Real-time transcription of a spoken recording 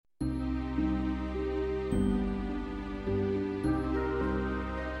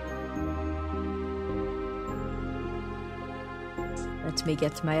Let me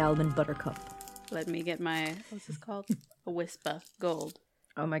get my almond buttercup. Let me get my, what's this called? A Wispa Gold.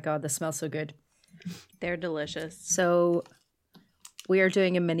 Oh my god, this smells so good. They're delicious. So we are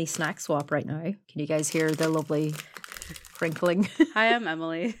doing a mini snack swap right now. Can you guys hear the lovely crinkling? Hi, I'm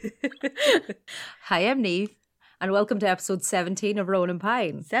Emily. Hi, I'm Neve. And welcome to episode 17 of Rowan and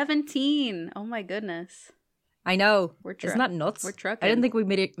Pine. 17. Oh my goodness. I know. Isn't that nuts? We're trucking. I didn't think we'd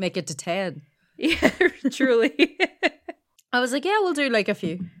make it to 10. Yeah, truly. I was like, yeah, we'll do like a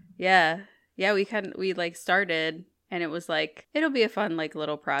few. Yeah. Yeah, we like started and it was like, it'll be a fun like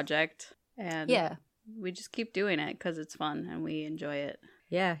little project. And yeah, we just keep doing it because it's fun and we enjoy it.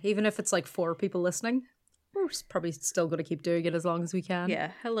 Yeah, even if it's like 4 people listening, we're probably still going to keep doing it as long as we can.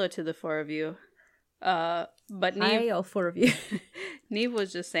 Yeah. Hello to the 4 of you. But Hi, Neve, all 4 of you. Neve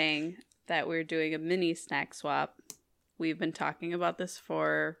was just saying that we're doing a mini snack swap. We've been talking about this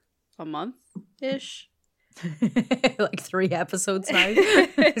for a month-ish. Like 3 episodes now.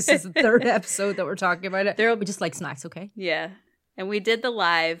 This is the 3rd episode that we're talking about it. We just like snacks, okay? Yeah. And we did the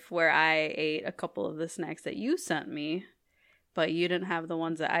live where I ate a couple of the snacks that you sent me, but you didn't have the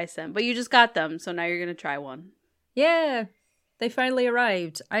ones that I sent. But you just got them, so now you're going to try one. Yeah, they finally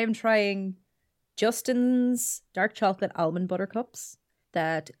arrived. I am trying Justin's dark chocolate almond butter cups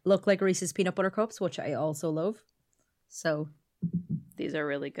that look like Reese's peanut butter cups, which I also love. So these are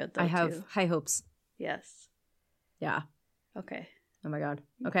really good, though, I have too. high hopes. Yes. Yeah. Okay. Oh my god.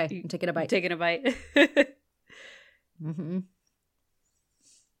 Okay, I'm taking a bite. Taking a bite. Mm-hmm.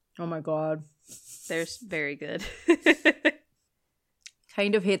 Oh my god. They're very good.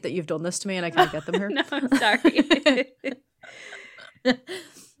 Kind of hate that you've done this to me and I can't get them here. No, I'm sorry.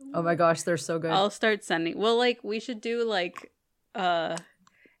 Oh my gosh, they're so good. I'll start sending. Well, like, we should do, like,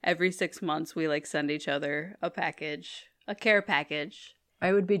 every 6 months we, like, send each other a package. A care package.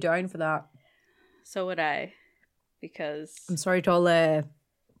 I would be down for that. So would I. Because... I'm sorry to all the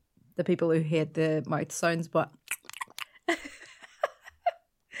people who hate the mouth sounds, but...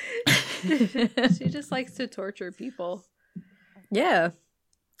 She just likes to torture people. Yeah.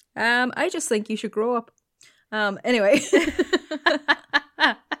 I just think you should grow up. Anyway.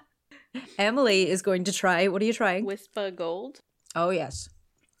 Emily is going to try... What are you trying? Wispa Gold. Oh, yes.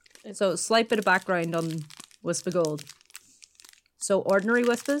 So, slight bit of background on Wispa Gold. So, ordinary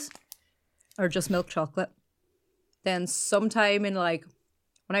Wispas are just milk chocolate. Then sometime in like...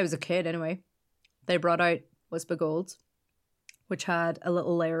 When I was a kid, anyway, they brought out Wispa Golds, which had a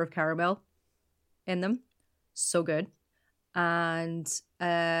little layer of caramel in them. So good. And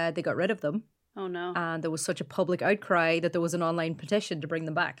they got rid of them. Oh, no. And there was such a public outcry that there was an online petition to bring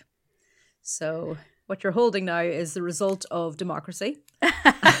them back. So what you're holding now is the result of democracy.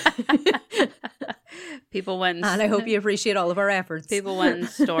 People went... And I hope you appreciate all of our efforts. People went and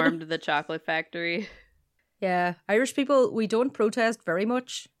stormed the chocolate factory. Yeah. Irish people, we don't protest very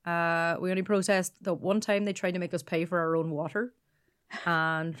much. We only protest the one time they tried to make us pay for our own water.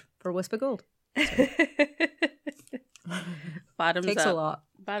 And for Wispa Gold. So. Bottoms Takes up. a lot.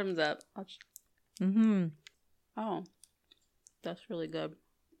 Bottoms up. Mm-hmm. Oh, that's really good.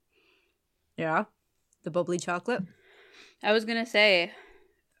 Yeah. The bubbly chocolate. I was going to say,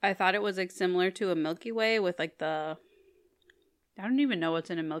 I thought it was like similar to a Milky Way with like the... I don't even know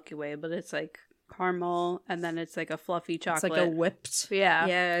what's in a Milky Way, but it's like caramel and then it's like a fluffy chocolate. It's like a whipped. Yeah.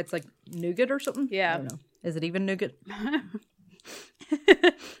 Yeah, it's like nougat or something. Yeah. I don't know. Is it even nougat?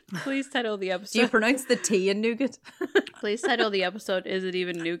 Please title the episode. Do you pronounce the T in nougat? Please title the episode, Is It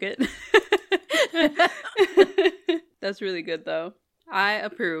Even Nougat? That's really good though. I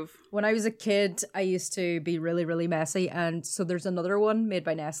approve. When I was a kid, I used to be really, really messy. And so there's another one made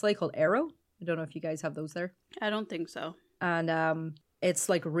by Nestle called Aero. I don't know if you guys have those there. I don't think so. And it's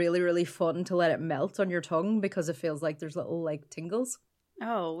like really, really fun to let it melt on your tongue because it feels like there's little like tingles.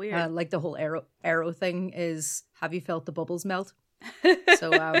 Oh, weird. Like the whole Aero thing is, have you felt the bubbles melt?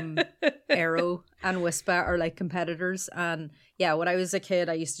 So Aero and Wispa are like competitors. And yeah, when I was a kid,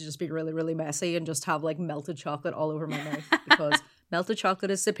 I used to just be really, really messy and just have like melted chocolate all over my mouth because melted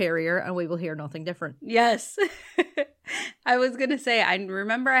chocolate is superior and we will hear nothing different. Yes. I was going to say, I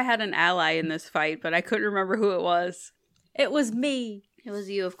remember I had an ally in this fight, but I couldn't remember who it was. It was me. It was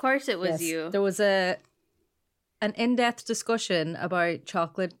you. Of course it was you. There was an in-depth discussion about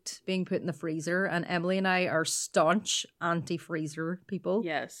chocolate being put in the freezer, and Emily and I are staunch anti-freezer people.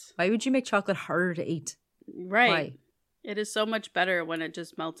 Yes. Why would you make chocolate harder to eat? Right. Why? It is so much better when it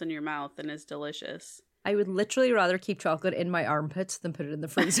just melts in your mouth and is delicious. I would literally rather keep chocolate in my armpits than put it in the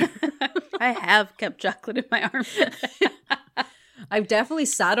freezer. I have kept chocolate in my armpit. I've definitely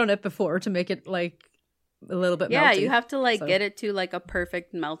sat on it before to make it like a little bit Yeah, melty. you have to like so. get it to like a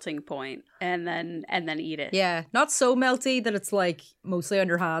perfect melting point and then eat it. Yeah, not so melty that it's like mostly on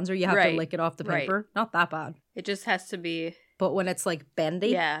your hands or you have to lick it off the paper. Not that bad. It just has to be. But when it's like bendy.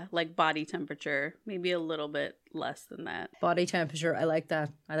 Yeah, like body temperature. Maybe a little bit less than that. Body temperature, I like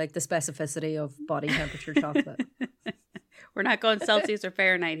that. I like the specificity of body temperature chocolate. We're not going Celsius or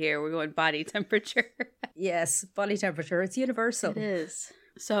Fahrenheit here. We're going body temperature. Yes, body temperature. It's universal. It is.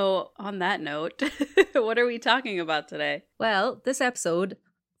 So, on that note, what are we talking about today? Well, this episode,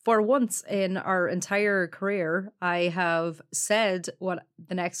 for once in our entire career, I have said what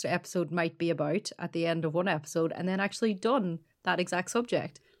the next episode might be about at the end of one episode and then actually done that exact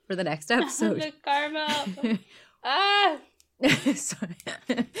subject for the next episode. The caramel. Ah! Sorry.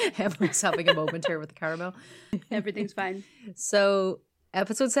 Emily's having a moment here with the caramel. Everything's fine. So,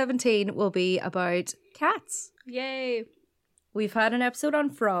 episode 17 will be about cats. Yay. We've had an episode on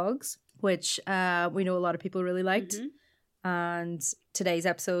frogs, which we know a lot of people really liked. Mm-hmm. And today's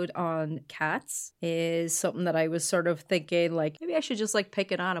episode on cats is something that I was sort of thinking, like, maybe I should just, like,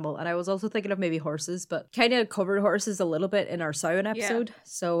 pick an animal. And I was also thinking of maybe horses, but kind of covered horses a little bit in our Samhain episode. Yeah.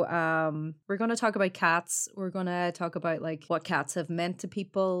 So we're going to talk about cats. We're going to talk about, like, what cats have meant to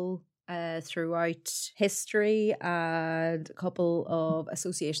people throughout history and a couple of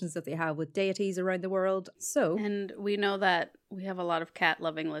associations that they have with deities around the world. So, and we know that we have a lot of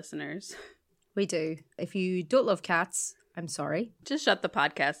cat-loving listeners. We do. If you don't love cats, I'm sorry. Just shut the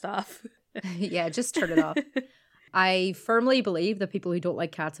podcast off. Yeah, just turn it off. I firmly believe that people who don't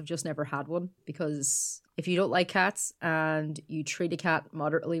like cats have just never had one, because if you don't like cats and you treat a cat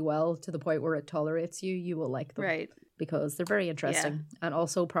moderately well to the point where it tolerates you, you will like them. Right. Because they're very interesting and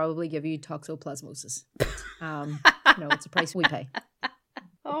also probably give you toxoplasmosis. It's a price we pay.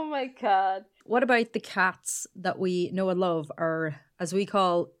 Oh my God. What about the cats that we know and love are, as we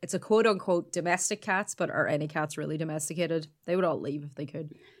call, it's a quote unquote domestic cats, but are any cats really domesticated? They would all leave if they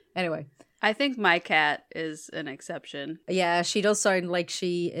could. Anyway. I think my cat is an exception. Yeah, she does sound like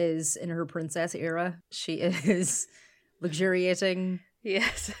she is in her princess era. She is luxuriating.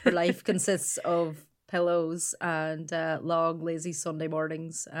 Yes. Her life consists of pillows and long lazy Sunday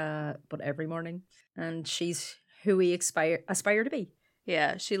mornings, but every morning, and she's who we aspire to be.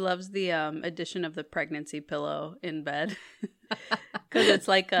 Yeah, she loves the addition of the pregnancy pillow in bed because it's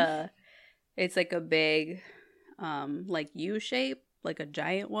like a big like U shape, like a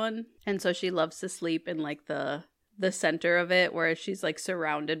giant one, and so she loves to sleep in like the center of it where she's like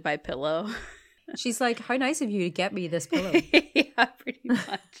surrounded by pillow. She's like, how nice of you to get me this pillow. Yeah, pretty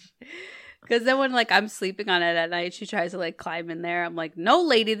much. Because then when, like, I'm sleeping on it at night, she tries to, like, climb in there. I'm like, no,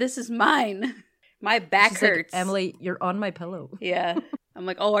 lady, this is mine. My back hurts. Like, Emily, you're on my pillow. Yeah. I'm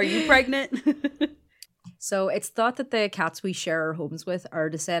like, oh, are you pregnant? So it's thought that the cats we share our homes with are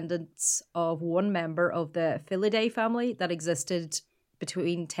descendants of one member of the Felidae family that existed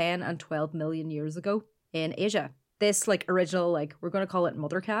between 10 and 12 million years ago in Asia. This, like, original, like, we're going to call it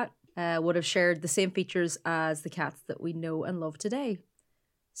mother cat, would have shared the same features as the cats that we know and love today.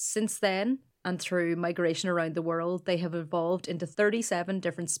 Since then, and through migration around the world, they have evolved into 37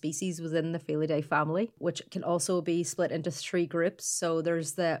 different species within the Felidae family, which can also be split into 3 groups. So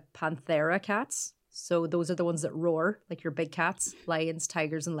there's the Panthera cats. So those are the ones that roar, like your big cats, lions,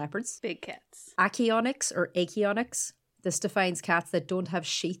 tigers, and leopards. Big cats. Achionyx or Achionyx. This defines cats that don't have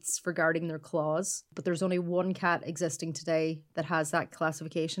sheaths for guarding their claws. But there's only one cat existing today that has that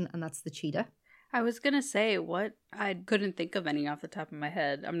classification, and that's the cheetah. I was going to say, what? I couldn't think of any off the top of my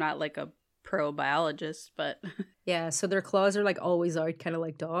head. I'm not like a pro biologist, but... Yeah, so their claws are like always out, kind of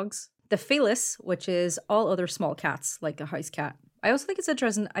like dogs. The Felis, which is all other small cats, like a house cat. I also think it's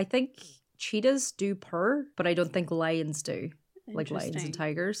interesting. I think cheetahs do purr, but I don't think lions do. Like lions and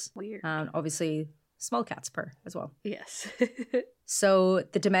tigers. Weird. And obviously small cats purr as well. Yes. So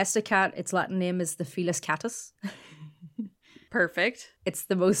the domestic cat, its Latin name is the Felis catus. Perfect. It's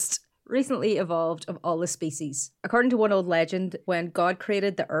the most recently evolved of all the species. According to one old legend, when God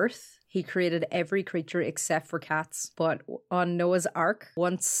created the earth, he created every creature except for cats. But on Noah's Ark,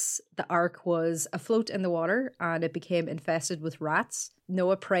 once the Ark was afloat in the water and it became infested with rats,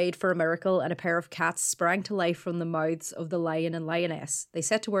 Noah prayed for a miracle and a pair of cats sprang to life from the mouths of the lion and lioness. They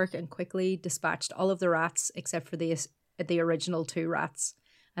set to work and quickly dispatched all of the rats except for the original 2 rats.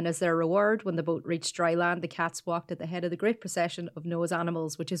 And as their reward, when the boat reached dry land, the cats walked at the head of the great procession of Noah's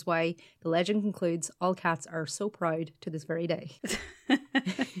animals, which is why the legend concludes all cats are so proud to this very day.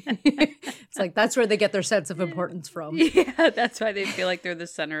 It's like, that's where they get their sense of importance from. Yeah, that's why they feel like they're the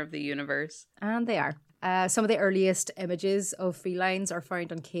center of the universe. And they are. Some of the earliest images of felines are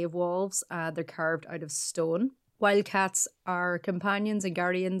found on cave walls. They're carved out of stone. Wild cats are companions and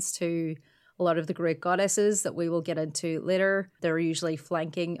guardians to a lot of the great goddesses that we will get into later. They're usually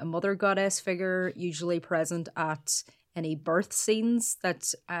flanking a mother goddess figure, usually present at any birth scenes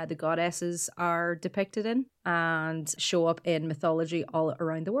that the goddesses are depicted in, and show up in mythology all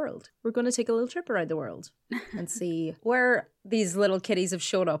around the world. We're going to take a little trip around the world and see where these little kitties have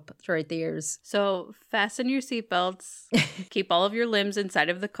shown up throughout the years. So fasten your seatbelts, keep all of your limbs inside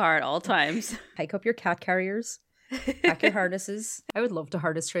of the car at all times. Hike up your cat carriers. Pack your harnesses. I would love to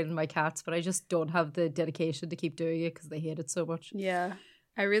harness train my cats, but I just don't have the dedication to keep doing it because they hate it so much. Yeah.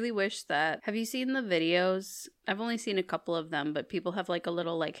 I really wish that. Have you seen the videos? I've only seen a couple of them, but people have like a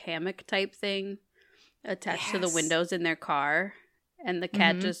little like hammock type thing attached to the windows in their car, and the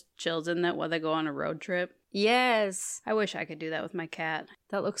cat just chills in that while they go on a road trip. Yes. I wish I could do that with my cat.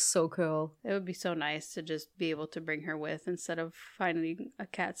 That looks so cool. It would be so nice to just be able to bring her with instead of finding a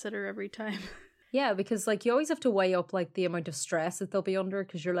cat sitter every time. Yeah, because like you always have to weigh up like the amount of stress that they'll be under,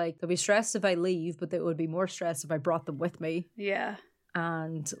 because you're like, they'll be stressed if I leave, but they would be more stressed if I brought them with me. Yeah.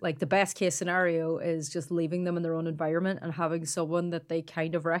 And like the best case scenario is just leaving them in their own environment and having someone that they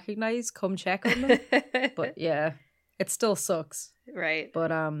kind of recognize come check on them. But yeah, it still sucks. Right.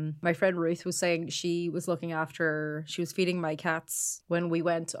 But my friend Ruth was saying she was feeding my cats when we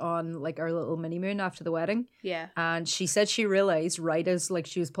went on like our little mini moon after the wedding. Yeah. And she said she realized right as like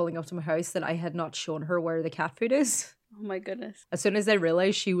she was pulling up to my house that I had not shown her where the cat food is. Oh my goodness. As soon as they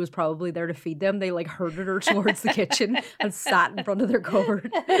realized she was probably there to feed them, they like herded her towards the kitchen and sat in front of their cupboard.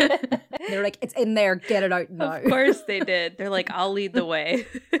 They're like, it's in there, get it out now. Of course they did. They're like, I'll lead the way.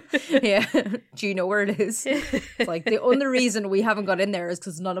 Yeah. Do you know where it is? It's like the only reason we haven't got in there is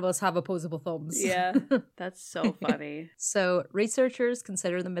because none of us have opposable thumbs. Yeah. That's so funny. So researchers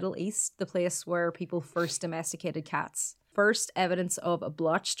consider the Middle East the place where people first domesticated cats. First evidence of a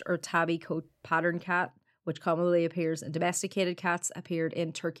blotched or tabby coat pattern cat, which commonly appears in domesticated cats, appeared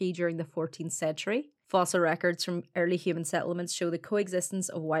in Turkey during the 14th century. Fossil records from early human settlements show the coexistence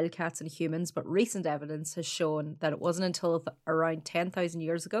of wild cats and humans, but recent evidence has shown that it wasn't until around 10,000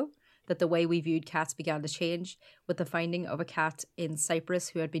 years ago that the way we viewed cats began to change, with the finding of a cat in Cyprus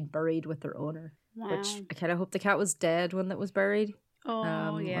who had been buried with their owner. Wow. Which I kind of hope the cat was dead when it was buried.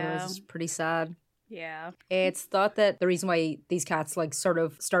 Oh, yeah. It was pretty sad. Yeah. It's thought that the reason why these cats like sort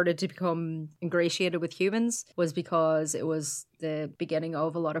of started to become ingratiated with humans was because it was the beginning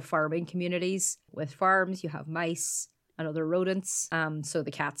of a lot of farming communities. With farms, you have mice and other rodents. So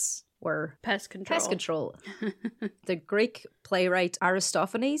the cats were pest control. The Greek playwright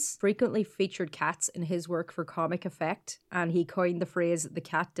Aristophanes frequently featured cats in his work for comic effect, and he coined the phrase "the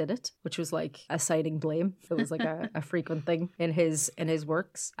cat did it," which was like assigning blame. It was like a frequent thing in his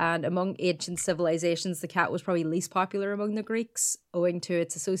works. And among ancient civilizations, the cat was probably least popular among the Greeks, owing to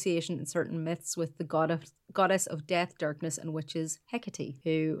its association in certain myths with the goddess of death, darkness, and witches, Hecate,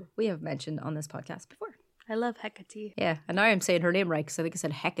 who we have mentioned on this podcast before. I love Hecate. Yeah, and now I'm saying her name right because I think I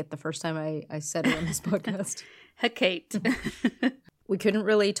said Hecate the first time I said it on this podcast. Hecate. We couldn't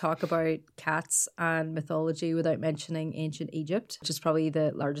really talk about cats and mythology without mentioning ancient Egypt, which is probably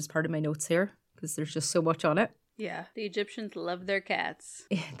the largest part of my notes here because there's just so much on it. Yeah, the Egyptians love their cats.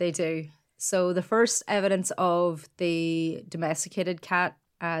 They do. So the first evidence of the domesticated cat,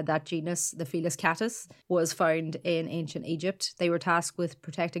 that genus, the Felis catus, was found in ancient Egypt. They were tasked with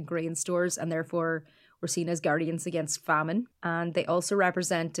protecting grain stores and therefore were seen as guardians against famine. And they also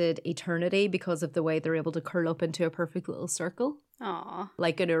represented eternity because of the way they're able to curl up into a perfect little circle. Aw.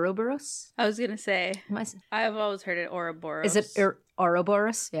 Like an Ouroboros. I was going to say, I've always heard it Ouroboros. Is it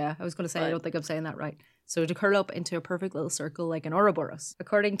Ouroboros? Yeah, I was going to say, But I don't think I'm saying that right. So to curl up into a perfect little circle like an Ouroboros.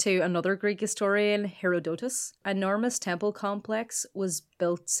 According to another Greek historian, Herodotus, an enormous temple complex was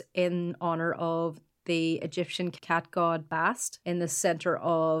built in honor of the Egyptian cat god Bast in the center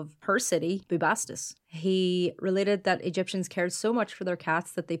of her city, Bubastis. He related that Egyptians cared so much for their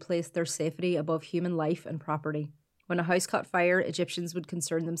cats that they placed their safety above human life and property. When a house caught fire, Egyptians would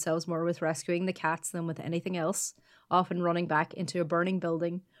concern themselves more with rescuing the cats than with anything else, often running back into a burning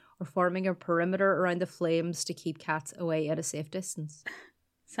building or forming a perimeter around the flames to keep cats away at a safe distance.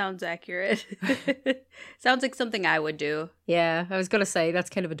 Sounds accurate. Sounds like something I would do. Yeah, I was going to say, that's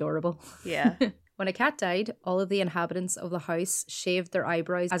kind of adorable. Yeah. When a cat died, all of the inhabitants of the house shaved their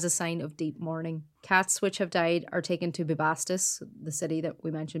eyebrows as a sign of deep mourning. Cats which have died are taken to Bubastis, the city that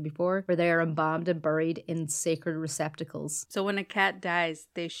we mentioned before, where they are embalmed and buried in sacred receptacles. So when a cat dies,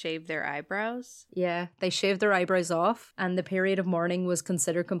 they shave their eyebrows? Yeah, they shaved their eyebrows off, and the period of mourning was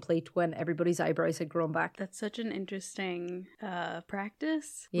considered complete when everybody's eyebrows had grown back. That's such an interesting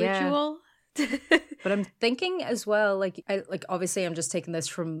practice, Yeah. ritual. But I'm thinking as well, like obviously I'm just taking this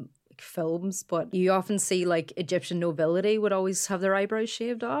from like films, but you often see like Egyptian nobility would always have their eyebrows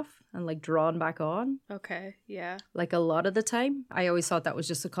shaved off and like drawn back on. Okay, yeah. Like a lot of the time. I always thought that was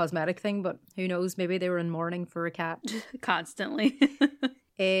just a cosmetic thing, but who knows? Maybe they were in mourning for a cat. Constantly.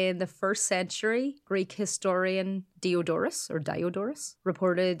 In the 1st century, Greek historian Diodorus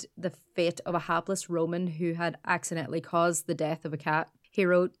reported the fate of a hapless Roman who had accidentally caused the death of a cat. He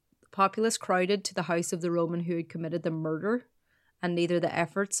wrote, "The populace crowded to the house of the Roman who had committed the murder, and neither the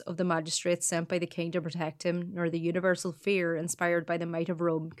efforts of the magistrates sent by the king to protect him, nor the universal fear inspired by the might of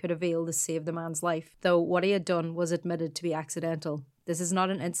Rome could avail to save the man's life, though what he had done was admitted to be accidental. This is not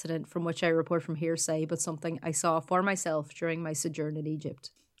an incident from which I report from hearsay, but something I saw for myself during my sojourn in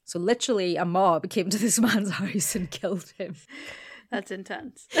Egypt." So literally a mob came to this man's house and killed him. That's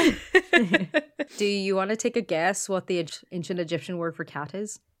intense. Do you want to take a guess what the ancient Egyptian word for cat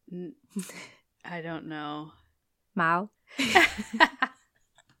is? I don't know. Mao.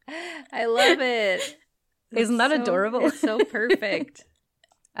 I love it. Isn't that adorable? It's so perfect.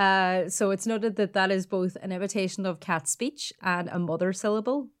 So it's noted that is both an imitation of cat speech and a mother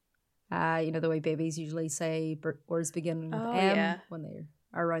syllable. You know, the way babies usually say words beginning with M when they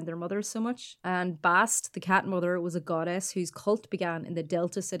are around their mothers so much. And Bast, the cat mother, was a goddess whose cult began in the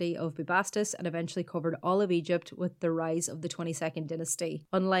delta city of Bubastis and eventually covered all of Egypt with the rise of the 22nd dynasty.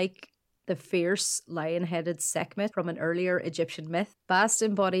 Unlike the fierce lion-headed Sekhmet from an earlier Egyptian myth, Bast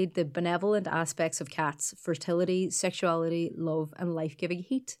embodied the benevolent aspects of cats: fertility, sexuality, love, and life-giving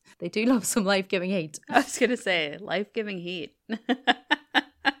heat. They do love some life-giving heat. I was going to say, life-giving heat.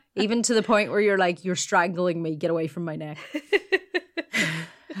 Even to the point where you're like, you're strangling me, get away from my neck.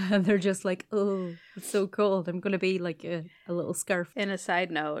 And they're just like, oh, it's so cold. I'm going to be like a little scarf. And a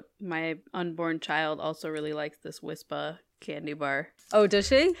side note, my unborn child also really likes this Wispa candy bar. Oh, does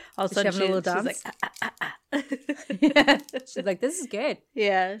she? All of a sudden, she's having a little dance? She's like, ah, ah, ah. Yeah. She's like, this is good.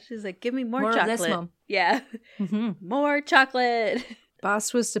 Yeah. She's like, give me more chocolate. Of this, Mom. Yeah. Mm-hmm. More chocolate.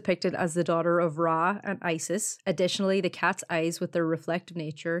 Bast was depicted as the daughter of Ra and Isis. Additionally, the cat's eyes, with their reflective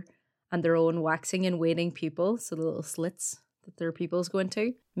nature and their own waxing and waning pupil, so the little slits that their pupils go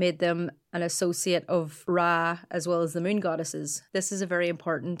into, made them an associate of Ra as well as the moon goddesses. This is a very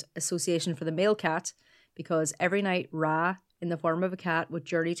important association for the male cat because every night Ra, in the form of a cat, would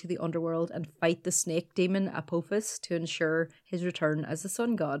journey to the underworld and fight the snake demon Apophis to ensure his return as the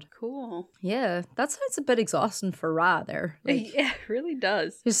sun god. Cool. Yeah, that sounds a bit exhausting for Ra there. Like, yeah, it really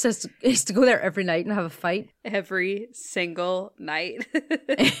does. He has to go there every night and have a fight. Every single night.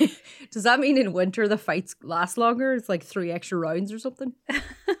 Does that mean in winter the fights last longer? It's like 3 extra rounds or something?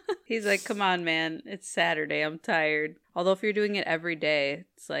 He's like, come on, man. It's Saturday. I'm tired. Although if you're doing it every day,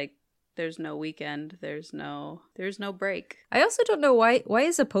 it's like, there's no weekend. There's no break. I also don't know why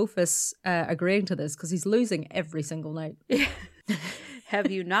is Apophis agreeing to this, because he's losing every single night.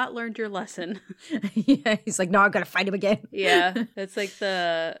 Have you not learned your lesson? Yeah, he's like, no, I'm gonna fight him again. Yeah, it's like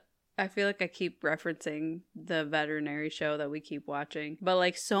I feel like I keep referencing the veterinary show that we keep watching, but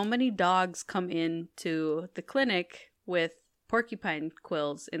like so many dogs come into the clinic with porcupine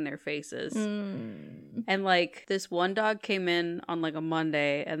quills in their faces. And like this one dog came in on like a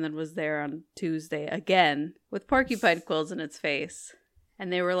Monday and then was there on Tuesday again with porcupine quills in its face.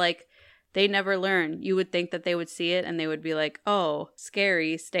 And they were like, they never learn. You would think that they would see it and they would be like, oh,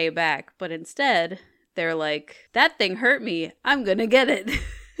 scary, stay back. But instead, they're like, that thing hurt me. I'm gonna get it.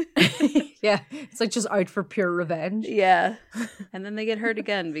 Yeah, it's like just out for pure revenge. Yeah. And then they get hurt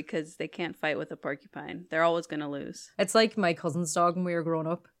again because they can't fight with a porcupine. They're always going to lose. It's like my cousin's dog when we were growing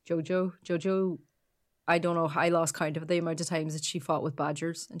up, Jojo. Jojo, I don't know, I lost count of the amount of times that she fought with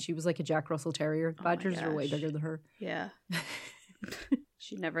badgers, and she was like a Jack Russell Terrier. Badgers were way bigger than her. Yeah.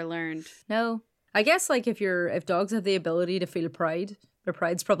 She never learned. No. I guess like if dogs have the ability to feel pride, their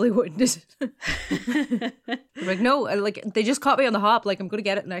pride's probably wounded. Like, no, like they just caught me on the hop, like I'm gonna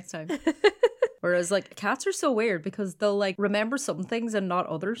get it next time. Whereas like cats are so weird because they'll like remember some things and not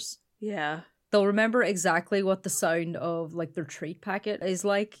others. Yeah. They'll remember exactly what the sound of like their treat packet is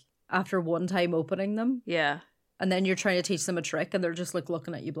like after one time opening them. Yeah. And then you're trying to teach them a trick and they're just like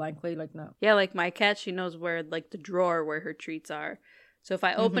looking at you blankly like, no. Yeah, like my cat, she knows where like the drawer where her treats are. So if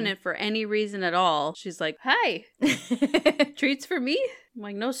I open it for any reason at all, she's like, hi, treats for me? I'm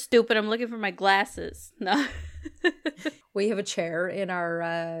like, no, stupid, I'm looking for my glasses. No. We have a chair in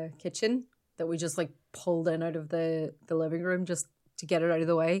our kitchen that we just like pulled in out of the living room just to get it out of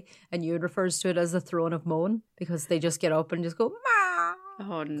the way. And Ewan refers to it as the throne of moan because they just get up and just go, ma.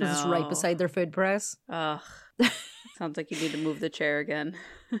 Oh, no. Because it's right beside their food press. Ugh. Sounds like you need to move the chair again.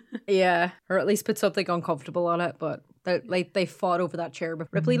 Yeah, or at least put something uncomfortable on it, but They fought over that chair, but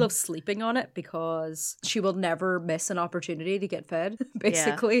Ripley loves sleeping on it because she will never miss an opportunity to get fed.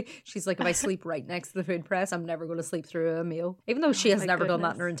 Basically, she's like, if I sleep right next to the food press, I'm never going to sleep through a meal, even though she has never done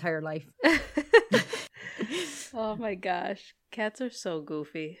that in her entire life. Oh my gosh, cats are so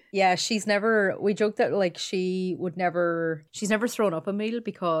goofy. Yeah, we joke that like she's never thrown up a meal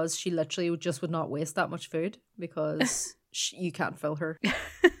because she literally just would not waste that much food because you can't fill her.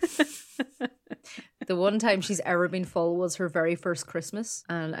 The one time she's ever been full was her very first Christmas.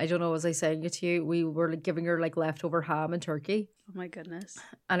 And I don't know, was I saying it to you? We were like giving her like leftover ham and turkey. Oh my goodness.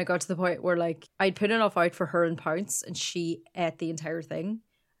 And it got to the point where like I'd put enough out for her and Pounce and she ate the entire thing.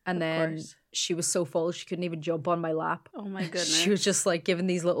 And then she was so full she couldn't even jump on my lap. Oh my goodness. She was just like giving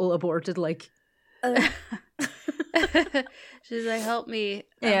these little aborted like she's like, help me,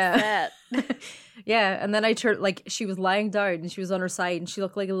 I'm fat. Yeah, and then I turned, like, she was lying down and she was on her side and she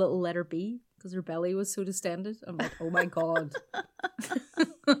looked like a little letter B because her belly was so distended. I'm like, oh my god.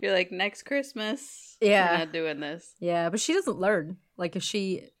 You're like, next Christmas, we're not doing this. Yeah, but she doesn't learn. Like, if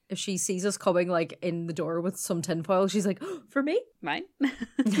she sees us coming, like, in the door with some tinfoil, she's like, oh, for me? Mine?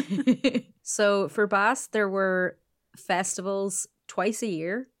 So, for Bass, there were festivals twice a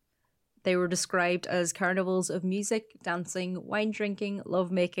year. They were described as carnivals of music, dancing, wine drinking,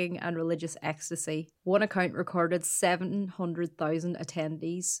 lovemaking, and religious ecstasy. One account recorded 700,000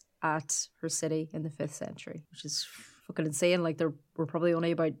 attendees at her city in the 5th century, which is fucking insane. Like, there were probably only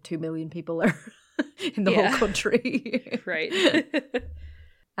about 2 million people there in the whole country. Right.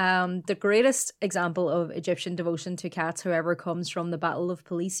 The greatest example of Egyptian devotion to cats, however, comes from the Battle of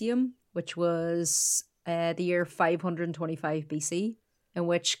Pelusium, which was the year 525 BC. In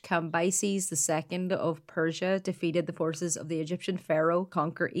which Cambyses II of Persia defeated the forces of the Egyptian pharaoh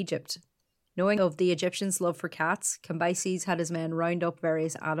conquer Egypt. Knowing of the Egyptians' love for cats, Cambyses had his men round up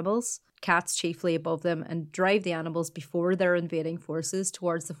various animals, cats chiefly above them, and drive the animals before their invading forces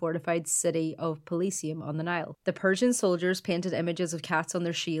towards the fortified city of Pelusium on the Nile. The Persian soldiers painted images of cats on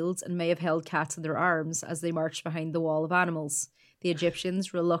their shields and may have held cats in their arms as they marched behind the wall of animals. The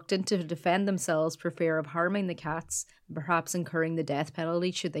Egyptians, reluctant to defend themselves for fear of harming the cats and perhaps incurring the death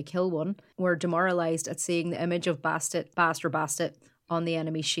penalty should they kill one, were demoralised at seeing the image of Bast on the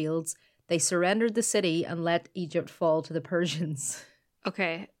enemy's shields. They surrendered the city and let Egypt fall to the Persians.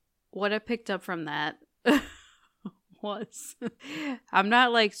 Okay, what I picked up from that was, I'm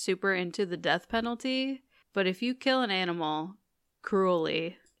not like super into the death penalty, but if you kill an animal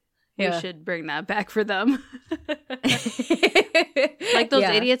cruelly, we should bring that back for them. Like those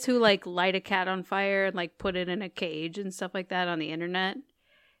idiots who like light a cat on fire and like put it in a cage and stuff like that on the internet.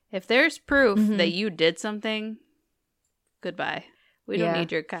 If there's proof that you did something, goodbye. We don't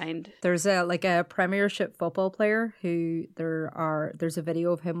need your kind. There's a Premiership football player who there's a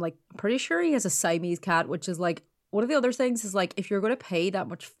video of him, like, I'm pretty sure he has a Siamese cat, which is like one of the other things is like, if you're going to pay that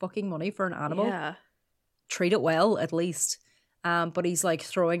much fucking money for an animal, treat it well at least. But he's like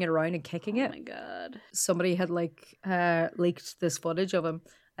throwing it around and kicking it. Oh my god. Somebody had like leaked this footage of him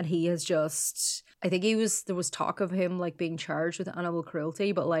and he has just, I think there was talk of him like being charged with animal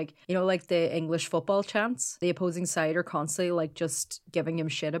cruelty, but like, you know, like the English football chants, the opposing side are constantly like just giving him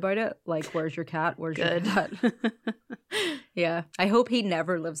shit about it. Like, where's your cat? Where's your cat? Yeah. I hope he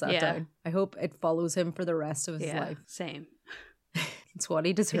never lives that down. I hope it follows him for the rest of his life. Same. It's what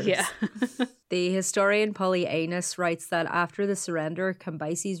he deserves. Yeah. The historian Polyanus writes that after the surrender,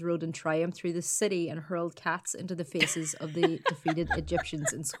 Cambyses rode in triumph through the city and hurled cats into the faces of the defeated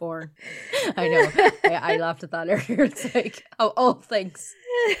Egyptians in scorn. I know. I laughed at that earlier. It's like, oh, thanks.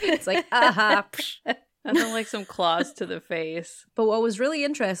 It's like, aha. Nothing like some claws to the face. But what was really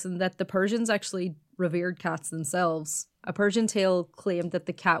interesting that the Persians actually revered cats themselves. A Persian tale claimed that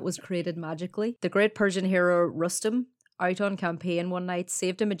the cat was created magically. The great Persian hero Rustum, out on campaign one night,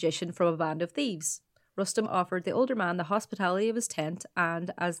 saved a magician from a band of thieves. Rustum offered the older man the hospitality of his tent, and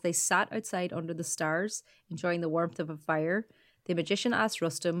as they sat outside under the stars, enjoying the warmth of a fire, the magician asked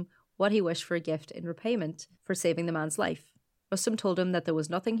Rustum what he wished for a gift in repayment for saving the man's life. Rustum told him that there was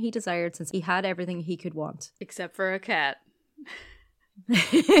nothing he desired since he had everything he could want. Except for a cat.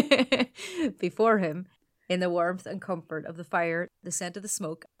 Before him, in the warmth and comfort of the fire, the scent of the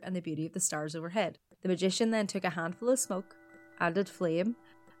smoke, and the beauty of the stars overhead. The magician then took a handful of smoke, added flame,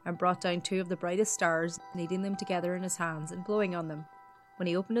 and brought down 2 of the brightest stars, kneading them together in his hands and blowing on them. When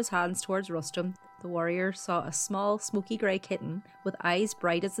he opened his hands towards Rustum, the warrior saw a small, smoky grey kitten with eyes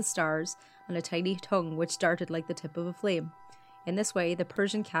bright as the stars and a tiny tongue which darted like the tip of a flame. In this way, the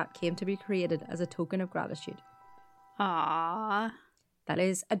Persian cat came to be created as a token of gratitude. Aww. That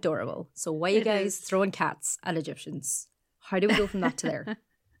is adorable. So why are you guys throwing cats at Egyptians? How do we go from that to there?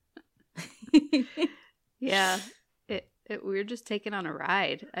 Yeah, we're just taken on a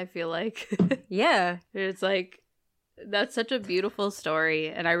ride, I feel like. Yeah. It's like, that's such a beautiful story.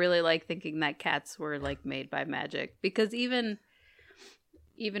 And I really like thinking that cats were like made by magic. Because even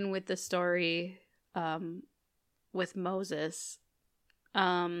with the story with Moses,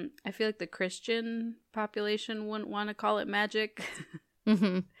 I feel like the Christian population wouldn't want to call it magic.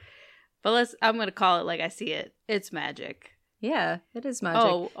 Mm-hmm. But I'm going to call it like I see it. It's magic. Yeah, it is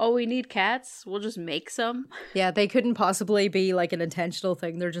magic. Oh, we need cats? We'll just make some? Yeah, they couldn't possibly be like an intentional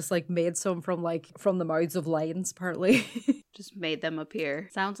thing. They're just like made some from the mouths of lions, partly. Just made them appear.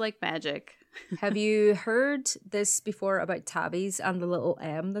 Sounds like magic. Have you heard this before about tabbies and the little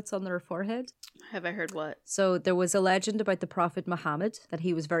M that's on their forehead? Have I heard what? So there was a legend about the Prophet Muhammad that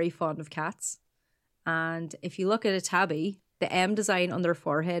he was very fond of cats. And if you look at a tabby, the M design on their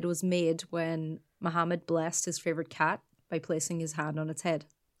forehead was made when Muhammad blessed his favorite cat by placing his hand on its head.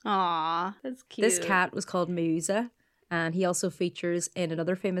 Aw, that's cute. This cat was called Musa, and he also features in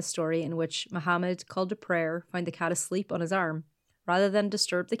another famous story in which Muhammad called to prayer, found the cat asleep on his arm. Rather than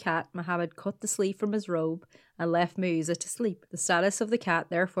disturb the cat, Muhammad cut the sleeve from his robe and left Musa to sleep. The status of the cat,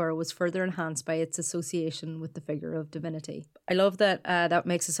 therefore, was further enhanced by its association with the figure of divinity. I love that that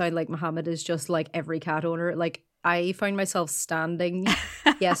makes it sound like Muhammad is just like every cat owner. Like, I found myself standing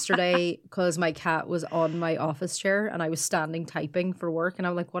yesterday because my cat was on my office chair and I was standing typing for work, and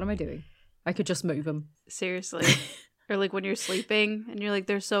I'm like, what am I doing? I could just move him. Seriously. Or like when you're sleeping and you're like,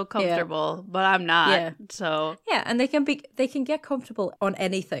 they're so comfortable, but I'm not. Yeah. So yeah, and they can get comfortable on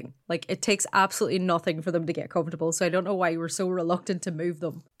anything. Like, it takes absolutely nothing for them to get comfortable. So I don't know why we're so reluctant to move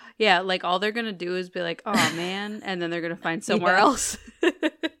them. yeah, like all they're gonna do is be like, oh man, and then they're gonna find somewhere else.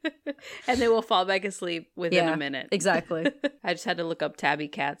 And they will fall back asleep within a minute. Exactly. I just had to look up tabby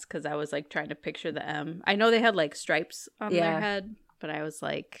cats because I was like trying to picture the M. I know they had like stripes on their head, but I was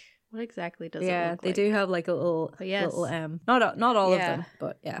like, what exactly does it look like? Yeah, they do have like a little M. Not all of them,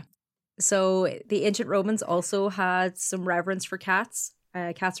 but yeah. So the ancient Romans also had some reverence for cats.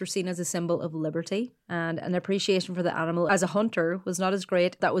 Cats were seen as a symbol of liberty, and an appreciation for the animal as a hunter was not as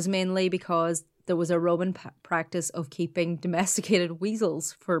great. That was mainly because there was a Roman practice of keeping domesticated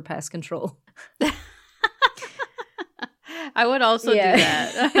weasels for pest control. I would also do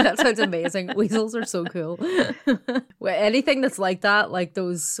that. That sounds amazing. Weasels are so cool. Anything that's like that, like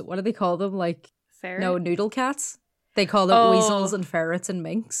those, what do they call them? Like, Ferret? No, noodle cats. They call them weasels and ferrets and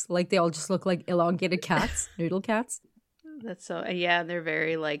minks. Like, they all just look like elongated cats, noodle cats. That's so, yeah, they're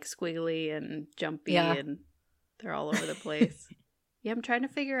very like squiggly and jumpy and they're all over the place. Yeah, I'm trying to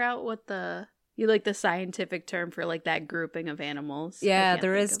figure out what the scientific term for like that grouping of animals. Yeah,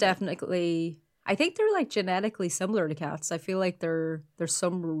 there is definitely, I think they're like genetically similar to cats. I feel like there's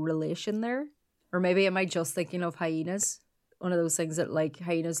some relation there. Or maybe am I just thinking of hyenas? One of those things that like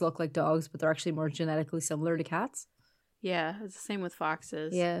hyenas look like dogs, but they're actually more genetically similar to cats. Yeah, it's the same with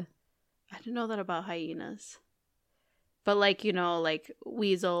foxes. Yeah. I didn't know that about hyenas. But like, you know, like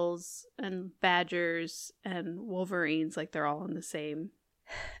weasels and badgers and wolverines, like they're all in the same.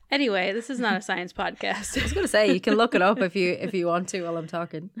 Anyway, this is not a science podcast. I was going to say, you can look it up if you want to while I'm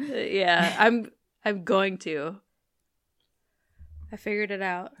talking. Yeah, I'm going to. I figured it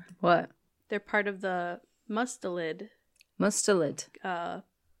out. What? They're part of the mustelid. Mustelid.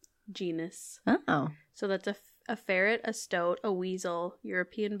 Genus. Oh. So that's a ferret, a stoat, a weasel,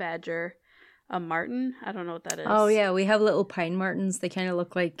 European badger, a marten. I don't know what that is. Oh yeah, we have little pine martens. They kind of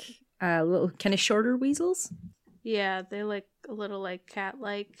look like little kind of shorter weasels. Yeah, they like a little like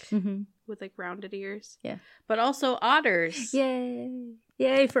cat-like with like rounded ears. Yeah. But also otters. Yay.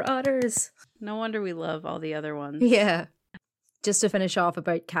 Yay for otters. No wonder we love all the other ones. Yeah. Just to finish off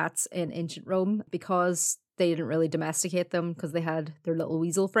about cats in ancient Rome, because they didn't really domesticate them because they had their little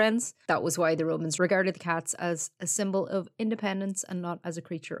weasel friends. That was why the Romans regarded the cats as a symbol of independence and not as a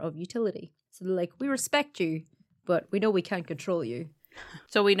creature of utility. So they're like, we respect you, but we know we can't control you.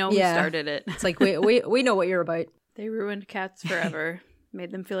 So we know who started it. It's like, we know what you're about. They ruined cats forever.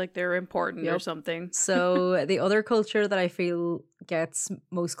 Made them feel like they're important or something. So the other culture that I feel gets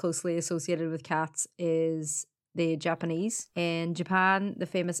most closely associated with cats is the Japanese. In Japan, the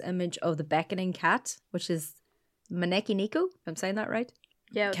famous image of the beckoning cat, which is Maneki Neko, if I'm saying that right.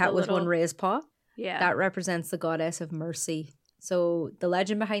 Yeah, cat with one raised paw. Yeah. That represents the goddess of mercy. So the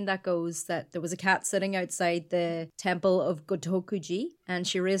legend behind that goes that there was a cat sitting outside the temple of Gotokuji, and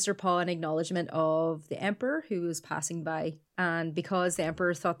she raised her paw in acknowledgement of the emperor who was passing by. And because the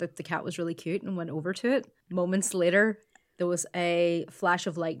emperor thought that the cat was really cute and went over to it, moments later, there was a flash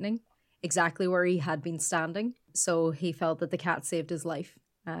of lightning exactly where he had been standing. So he felt that the cat saved his life.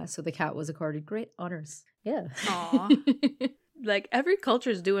 So the cat was accorded great honors. Yeah. Aw. Like every culture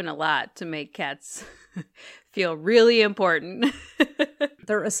is doing a lot to make cats feel really important.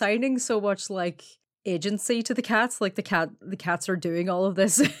 They're assigning so much like agency to the cats, like the cats are doing all of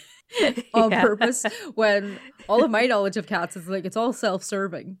this on purpose, when all of my knowledge of cats is like it's all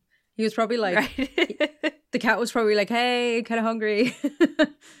self-serving. He was probably like, right. the cat was probably like, hey, kind of hungry.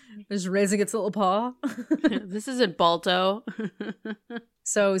 Just raising its little paw. This isn't Balto.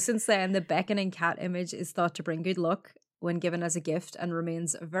 So since then, the beckoning cat image is thought to bring good luck when given as a gift and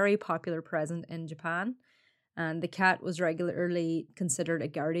remains a very popular present in Japan. And the cat was regularly considered a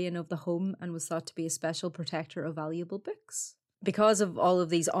guardian of the home and was thought to be a special protector of valuable books. Because of all of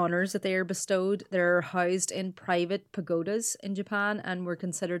these honors that they are bestowed, they're housed in private pagodas in Japan and were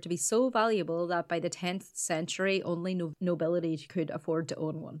considered to be so valuable that by the 10th century, only nobility could afford to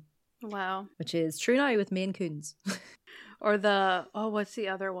own one. Wow. Which is true now with Maine Coons. Or what's the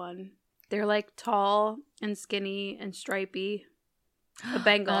other one? They're like tall and skinny and stripy. A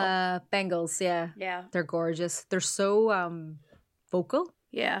Bengal. Bengals, yeah. Yeah. They're gorgeous. They're so vocal.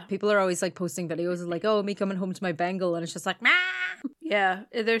 Yeah. People are always like posting videos of like, oh, me coming home to my Bengal, and it's just like, nah. Yeah,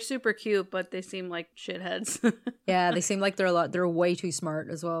 they're super cute, but they seem like shitheads. Yeah, they seem like they're way too smart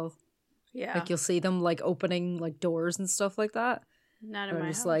as well. Yeah. Like you'll see them like opening like doors and stuff like that. Not in my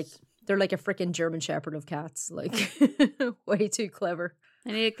house. Like, they're like a freaking German Shepherd of cats. Like, way too clever.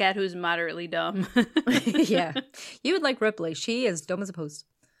 I need a cat who's moderately dumb. Yeah. You would like Ripley. She is dumb as a post.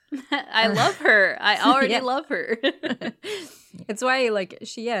 I love her. I already love her. It's why, like,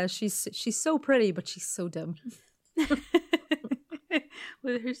 she's so pretty, but she's so dumb.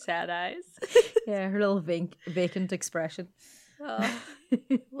 With her sad eyes. Yeah, her little vacant expression. Oh,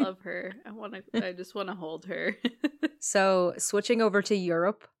 love her. I just want to hold her. So, switching over to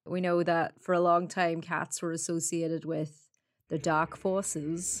Europe, we know that for a long time cats were associated with the dark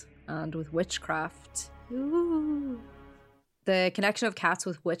forces and with witchcraft. Ooh. The connection of cats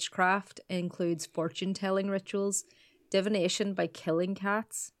with witchcraft includes fortune-telling rituals, divination by killing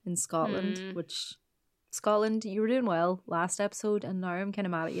cats in Scotland, which... Scotland, you were doing well last episode, and now I'm kind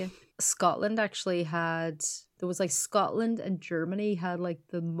of mad at you. Scotland actually Scotland and Germany had like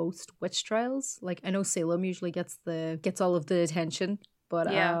the most witch trials. Like, I know Salem usually gets all of the attention,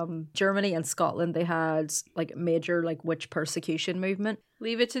 but Germany and Scotland, they had like major like witch persecution movement.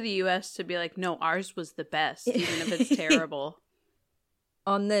 Leave it to the US to be like, no, ours was the best, even if it's terrible.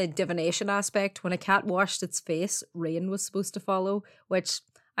 On the divination aspect, when a cat washed its face, rain was supposed to follow, which...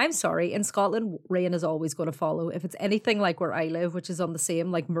 I'm sorry, in Scotland, rain is always going to follow. If it's anything like where I live, which is on the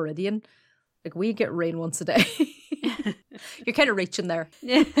same like meridian, like we get rain once a day. You're kind of reaching there.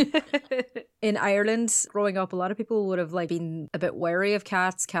 In Ireland, growing up, a lot of people would have like been a bit wary of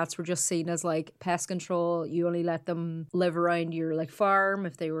cats. Cats were just seen as like pest control. You only let them live around your like farm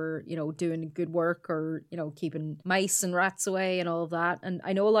if they were, you know, doing good work or, you know, keeping mice and rats away and all of that. And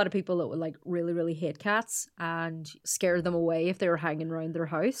I know a lot of people that would like really, really hate cats and scare them away if they were hanging around their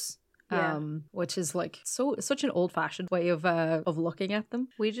house. Yeah. Which is like such an old-fashioned way of looking at them.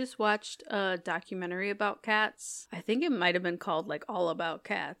 We just watched a documentary about cats. I think it might have been called like All About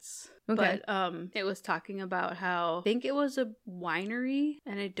Cats. Okay. But it was talking about how I think it was a winery,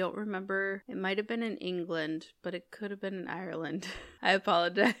 and I don't remember. It might have been in England, but it could have been in Ireland. I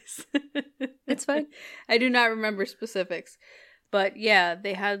apologize. It's fine. I do not remember specifics. But yeah,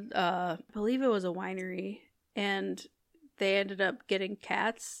 they had I believe it was a winery, and they ended up getting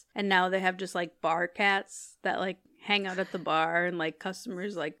cats, and now they have just like bar cats that like hang out at the bar, and like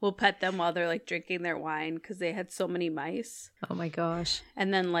customers like will pet them while they're like drinking their wine because they had so many mice. Oh my gosh.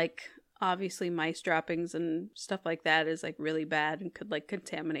 And then like obviously mice droppings and stuff like that is like really bad and could like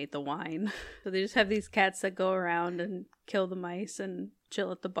contaminate the wine. So they just have these cats that go around and kill the mice and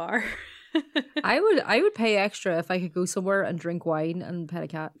chill at the bar. I would pay extra if I could go somewhere and drink wine and pet a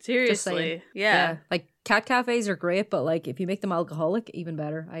cat. Seriously. Yeah. Like cat cafes are great, but like if you make them alcoholic, even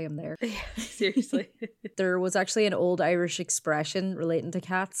better. I am there. Seriously. There was actually an old Irish expression relating to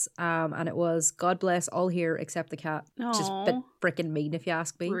cats, and it was "God bless all here except the cat," which is a bit freaking mean if you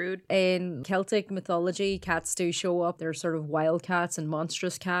ask me. Rude. In Celtic mythology, cats do show up. They're sort of wild cats and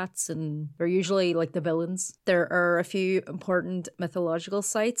monstrous cats, and they're usually like the villains. There are a few important mythological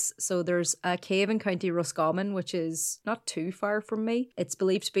sites. So there's a cave in County Roscommon, which is not too far from me. It's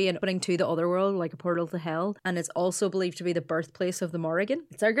believed to be an opening to the other world, like a portal to hell, and it's also believed to be the birthplace of the Morrigan.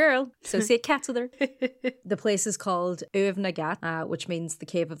 It's our girl. Associate cats with her. The place is called Uav Nagat, which means the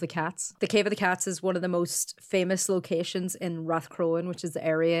Cave of the Cats. The Cave of the Cats is one of the most famous locations in Rathcrowan, which is the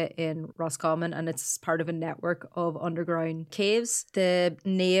area in Roscommon, and it's part of a network of underground caves. The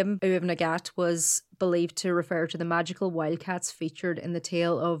name Uav Nagat was believed to refer to the magical wildcats featured in the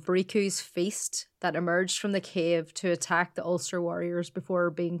tale of Briku's Feast that emerged from the cave to attack the Ulster warriors before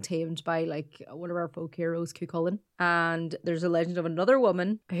being tamed by like one of our folk heroes, Cuchulainn. And there's a legend of another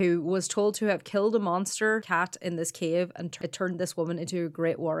woman who was told to have killed a monster cat in this cave, and it turned this woman into a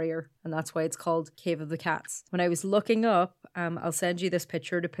great warrior. And that's why it's called Cave of the Cats. When I was looking up, I'll send you this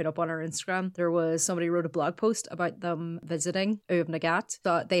picture to put up on our Instagram. There was somebody wrote a blog post about them visiting nougat.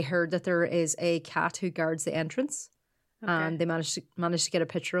 So they heard that there is a cat who guards the entrance. Okay. And they managed to get a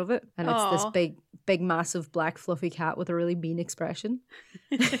picture of it, and it's this big, massive, black, fluffy cat with a really mean expression.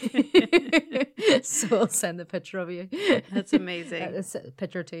 So I'll send the picture of you. That's amazing. It's a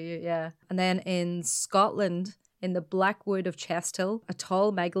picture to you, yeah. And then in Scotland, in the Black Wood of Chesthill, a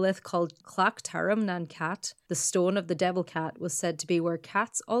tall megalith called Clach Tarim Nan Cat, the stone of the devil cat, was said to be where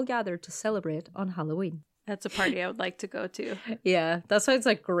cats all gathered to celebrate on Halloween. That's a party I would like to go to. Yeah, that sounds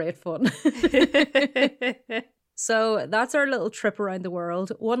like great fun. So that's our little trip around the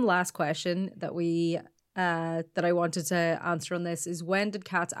world. One last question that I wanted to answer on this is, when did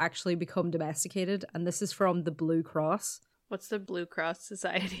cats actually become domesticated? And this is from the Blue Cross. What's the Blue Cross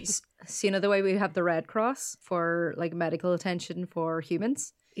Society? So you know the way we have the Red Cross for like medical attention for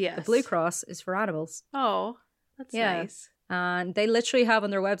humans? Yes. The Blue Cross is for animals. Oh, that's nice. And they literally have on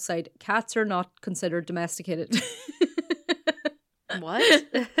their website, cats are not considered domesticated. What?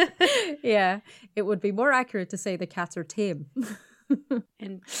 Yeah, it would be more accurate to say the cats are tame.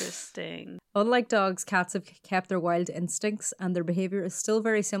 Interesting. Unlike dogs, cats have kept their wild instincts, and their behaviour is still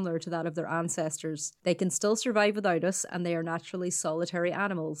very similar to that of their ancestors. They can still survive without us, and they are naturally solitary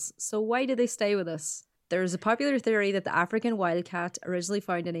animals. So why do they stay with us? There is a popular theory that the African wildcat, originally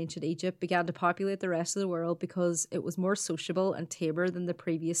found in ancient Egypt, began to populate the rest of the world because it was more sociable and tamer than the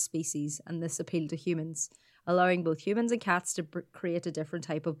previous species, and this appealed to humans, allowing both humans and cats to create a different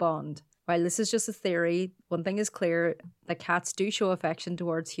type of bond. While this is just a theory, one thing is clear, that cats do show affection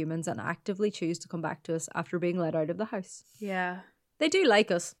towards humans and actively choose to come back to us after being let out of the house. Yeah. They do like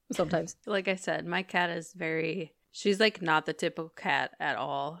us sometimes. Like I said, my cat is she's like not the typical cat at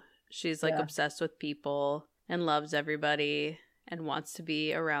all. She's like obsessed with people and loves everybody and wants to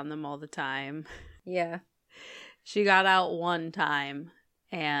be around them all the time. Yeah. She got out one time,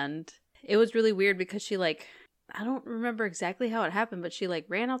 and it was really weird because she I don't remember exactly how it happened, but she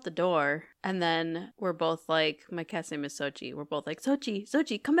ran out the door, and then we're both like, my cat's name is Sochi. We're both like,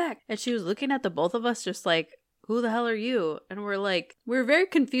 Sochi, come back. And she was looking at the both of us just like, who the hell are you? And we're very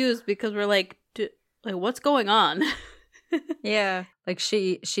confused because we're like, what's going on? Yeah. Like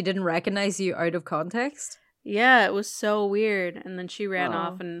she didn't recognize you out of context. Yeah, it was so weird. And then she ran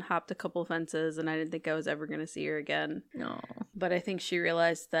off and hopped a couple fences, and I didn't think I was ever going to see her again. No. But I think she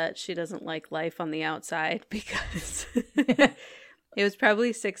realized that she doesn't like life on the outside because it was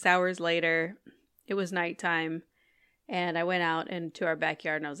probably 6 hours later. It was nighttime, and I went out into our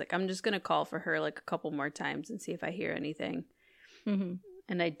backyard, and I was like, I'm just going to call for her a couple more times and see if I hear anything. Mm-hmm.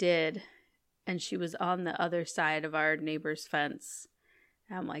 And I did, and she was on the other side of our neighbor's fence.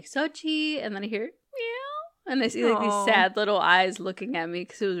 And I'm like, Sochi, and then I hear meow. And I see these sad little eyes looking at me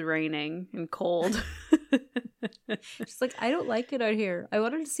because it was raining and cold. She's like, I don't like it out here. I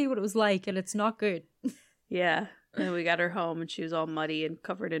wanted to see what it was like, and it's not good. Yeah. And we got her home, and she was all muddy and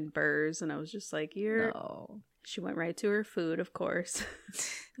covered in burrs. And I was just like, No. She went right to her food, of course.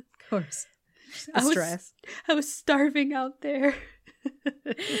 Of course. Stress. I was starving out there.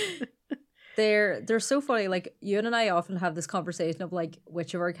 They're so funny. Like, Ewan and I often have this conversation of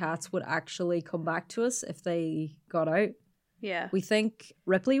which of our cats would actually come back to us if they got out. Yeah. We think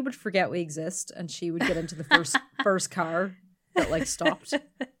Ripley would forget we exist, and she would get into the first car that stopped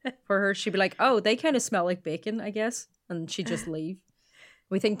for her. She'd be like, oh, they kind of smell like bacon, I guess. And she'd just leave.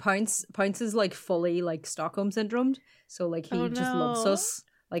 We think Pounce is fully Stockholm syndromed. So he just loves us.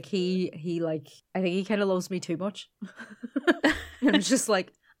 I think he kind of loves me too much. And it's just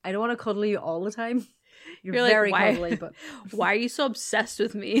I don't want to cuddle you all the time. You're very cuddly, but why are you so obsessed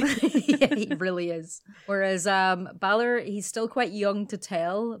with me? Yeah, he really is. Whereas Balor, he's still quite young to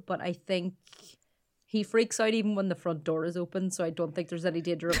tell, but I think he freaks out even when the front door is open, so I don't think there's any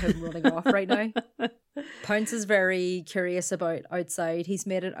danger of him running off right now. Pounce is very curious about outside. He's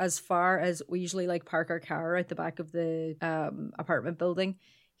made it as far as we usually park our car out the back of the apartment building.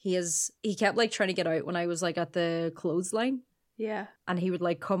 He kept trying to get out when I was at the clothesline. Yeah. And he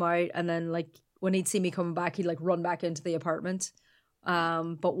would come out, and then when he'd see me coming back, he'd run back into the apartment.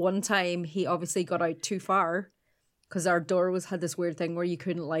 But one time he obviously got out too far because our door had this weird thing where you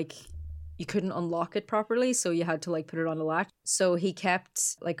couldn't unlock it properly, so you had to put it on a latch. So he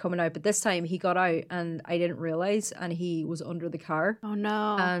kept coming out, but this time he got out and I didn't realize, and he was under the car. Oh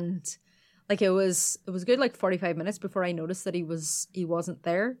no. And it was good 45 minutes before I noticed that he wasn't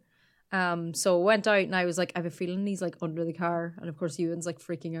there. So I went out and I was like, I have a feeling he's like under the car. And of course, Ewan's like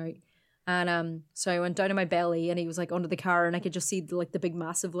freaking out. And so I went down to my belly and he was like under the car and I could just see the big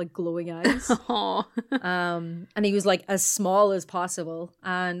massive like glowing eyes. Oh. And he was like as small as possible.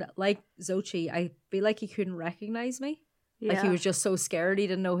 And like Xochi, I feel like he couldn't recognize me. Yeah. Like he was just so scared he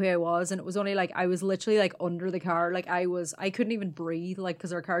didn't know who I was. And it was only like I was literally like under the car. Like I couldn't even breathe, like,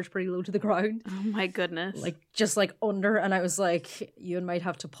 because our car's pretty low to the ground. Oh my goodness. Like just like under. And I was like, you might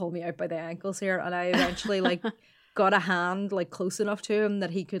have to pull me out by the ankles here. And I eventually like got a hand like close enough to him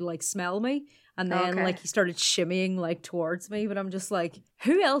that he could like smell me. And then like he started shimmying like towards me. But I'm just like,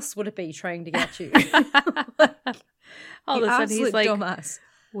 who else would it be trying to get you? Like, all of a sudden he's like, dumbass.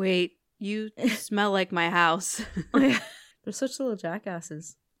 Wait, you smell like my house. They're such little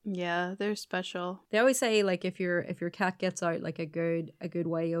jackasses. Yeah, they're special. They always say like if your cat gets out, like a good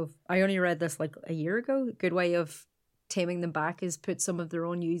way of, I only read this like a year ago, a good way of taming them back is put some of their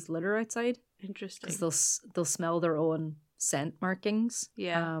own used litter outside. Interesting. Because they'll smell their own scent markings.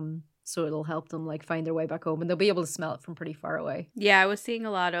 Yeah. So it'll help them like find their way back home, and they'll be able to smell it from pretty far away. Yeah, I was seeing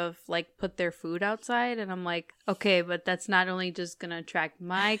a lot of like put their food outside, and I'm like, okay, but that's not only just gonna attract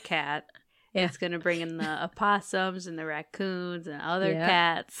my cat. Yeah. It's going to bring in the opossums and the raccoons and other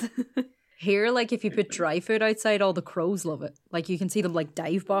cats. Here, like, if you put dry food outside, all the crows love it. Like, you can see them, like,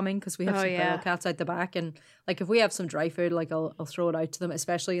 dive bombing because we have some feral cats out the back. And, like, if we have some dry food, like, I'll throw it out to them,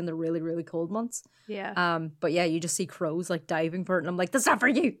 especially in the really, really cold months. Yeah. But, yeah, you just see crows, like, diving for it. And I'm like, that's not for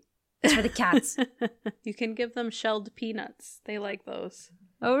you. It's for the cats. You can give them shelled peanuts. They like those.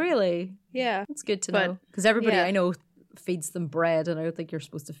 Oh, really? Yeah. That's good to know. Because everybody I know feeds them bread, and I don't think you're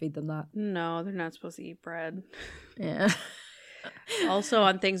supposed to feed them that. No, they're not supposed to eat bread. Yeah. Also,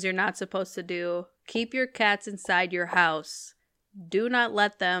 on things you're not supposed to do, keep your cats inside your house. Do not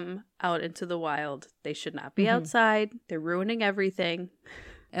let them out into the wild. They should not be outside. They're ruining everything.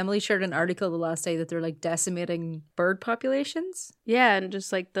 Emily shared an article the last day that they're like decimating bird populations. Yeah, and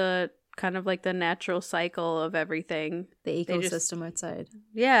just like the kind of like the natural cycle of everything. The ecosystem outside.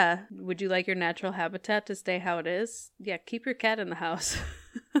 Yeah. Would you like your natural habitat to stay how it is? Yeah, keep your cat in the house.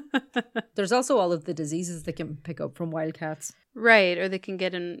 There's also all of the diseases they can pick up from wild cats. Right, or they can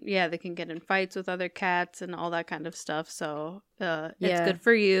get in fights with other cats and all that kind of stuff. So it's good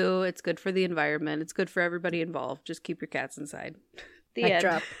for you. It's good for the environment. It's good for everybody involved. Just keep your cats inside. The end.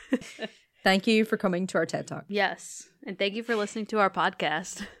 Drop. Thank you for coming to our TED Talk. Yes, and thank you for listening to our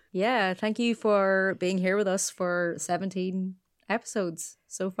podcast. Yeah, thank you for being here with us for 17 episodes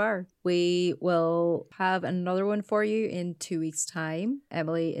so far. We will have another one for you in 2 weeks' time.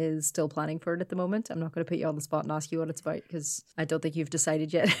 Emily is still planning for it at the moment. I'm not going to put you on the spot and ask you what it's about because I don't think you've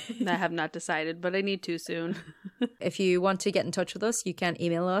decided yet. I have not decided, but I need to soon. If you want to get in touch with us, you can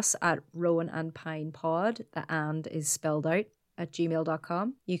email us at rowanandpinepod. The and is spelled out at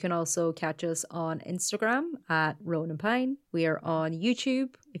gmail.com. You can also catch us on Instagram at Rowan and Pine. We are on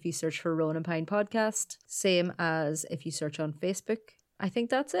YouTube if you search for Rowan and Pine Podcast. Same as if you search on Facebook. I think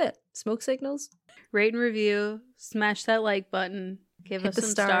that's it. Smoke signals. Rate and review. Smash that like button. Give us some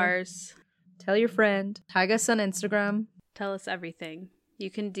stars. Tell your friend. Tag us on Instagram. Tell us everything. You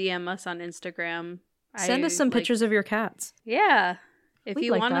can DM us on Instagram. Send us some pictures of your cats. Yeah. If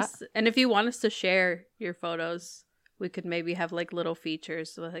you want us, and if you want us to share your photos, we could maybe have like little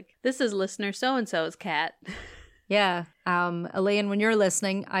features like, this is listener so-and-so's cat. Yeah. Elaine, when you're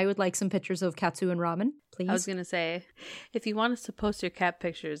listening, I would like some pictures of Katsu and Ramen, please. I was going to say, if you want us to post your cat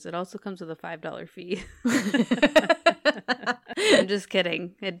pictures, it also comes with a $5 fee. I'm just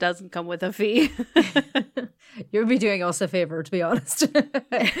kidding. It doesn't come with a fee. You'll be doing us a favor, to be honest.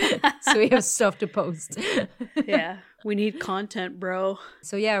 So we have stuff to post. Yeah. We need content, bro.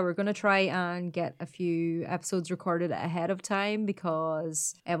 So yeah, we're going to try and get a few episodes recorded ahead of time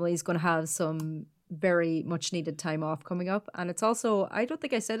because Emily's going to have some very much needed time off coming up. And it's also, I don't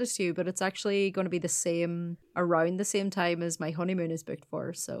think I said it to you, but it's actually going to be around the same time as my honeymoon is booked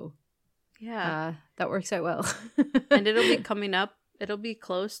for. So yeah, that works out well. And it'll be coming up. It'll be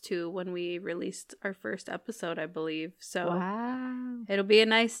close to when we released our first episode, I believe. So wow. It'll be a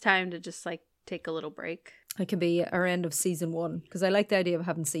nice time to just like take a little break. It can be our end of season 1 because I like the idea of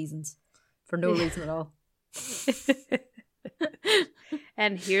having seasons for no reason at all.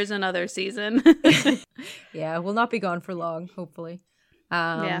 And here's another season. Yeah, we'll not be gone for long, hopefully.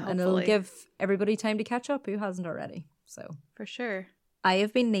 Hopefully. And it'll give everybody time to catch up who hasn't already. So for sure. I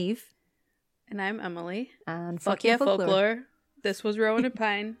have been Neve. And I'm Emily. And fuck yeah, folklore. This was Rowan and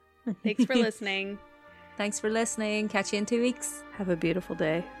Pine. Thanks for listening. Thanks for listening. Catch you in 2 weeks. Have a beautiful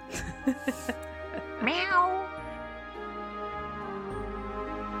day. Meow.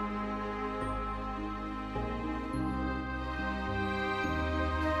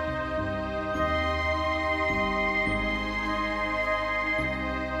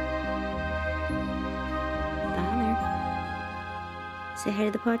 Say hi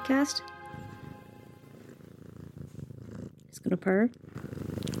to the podcast. It's gonna purr.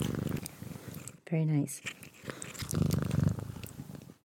 Very nice.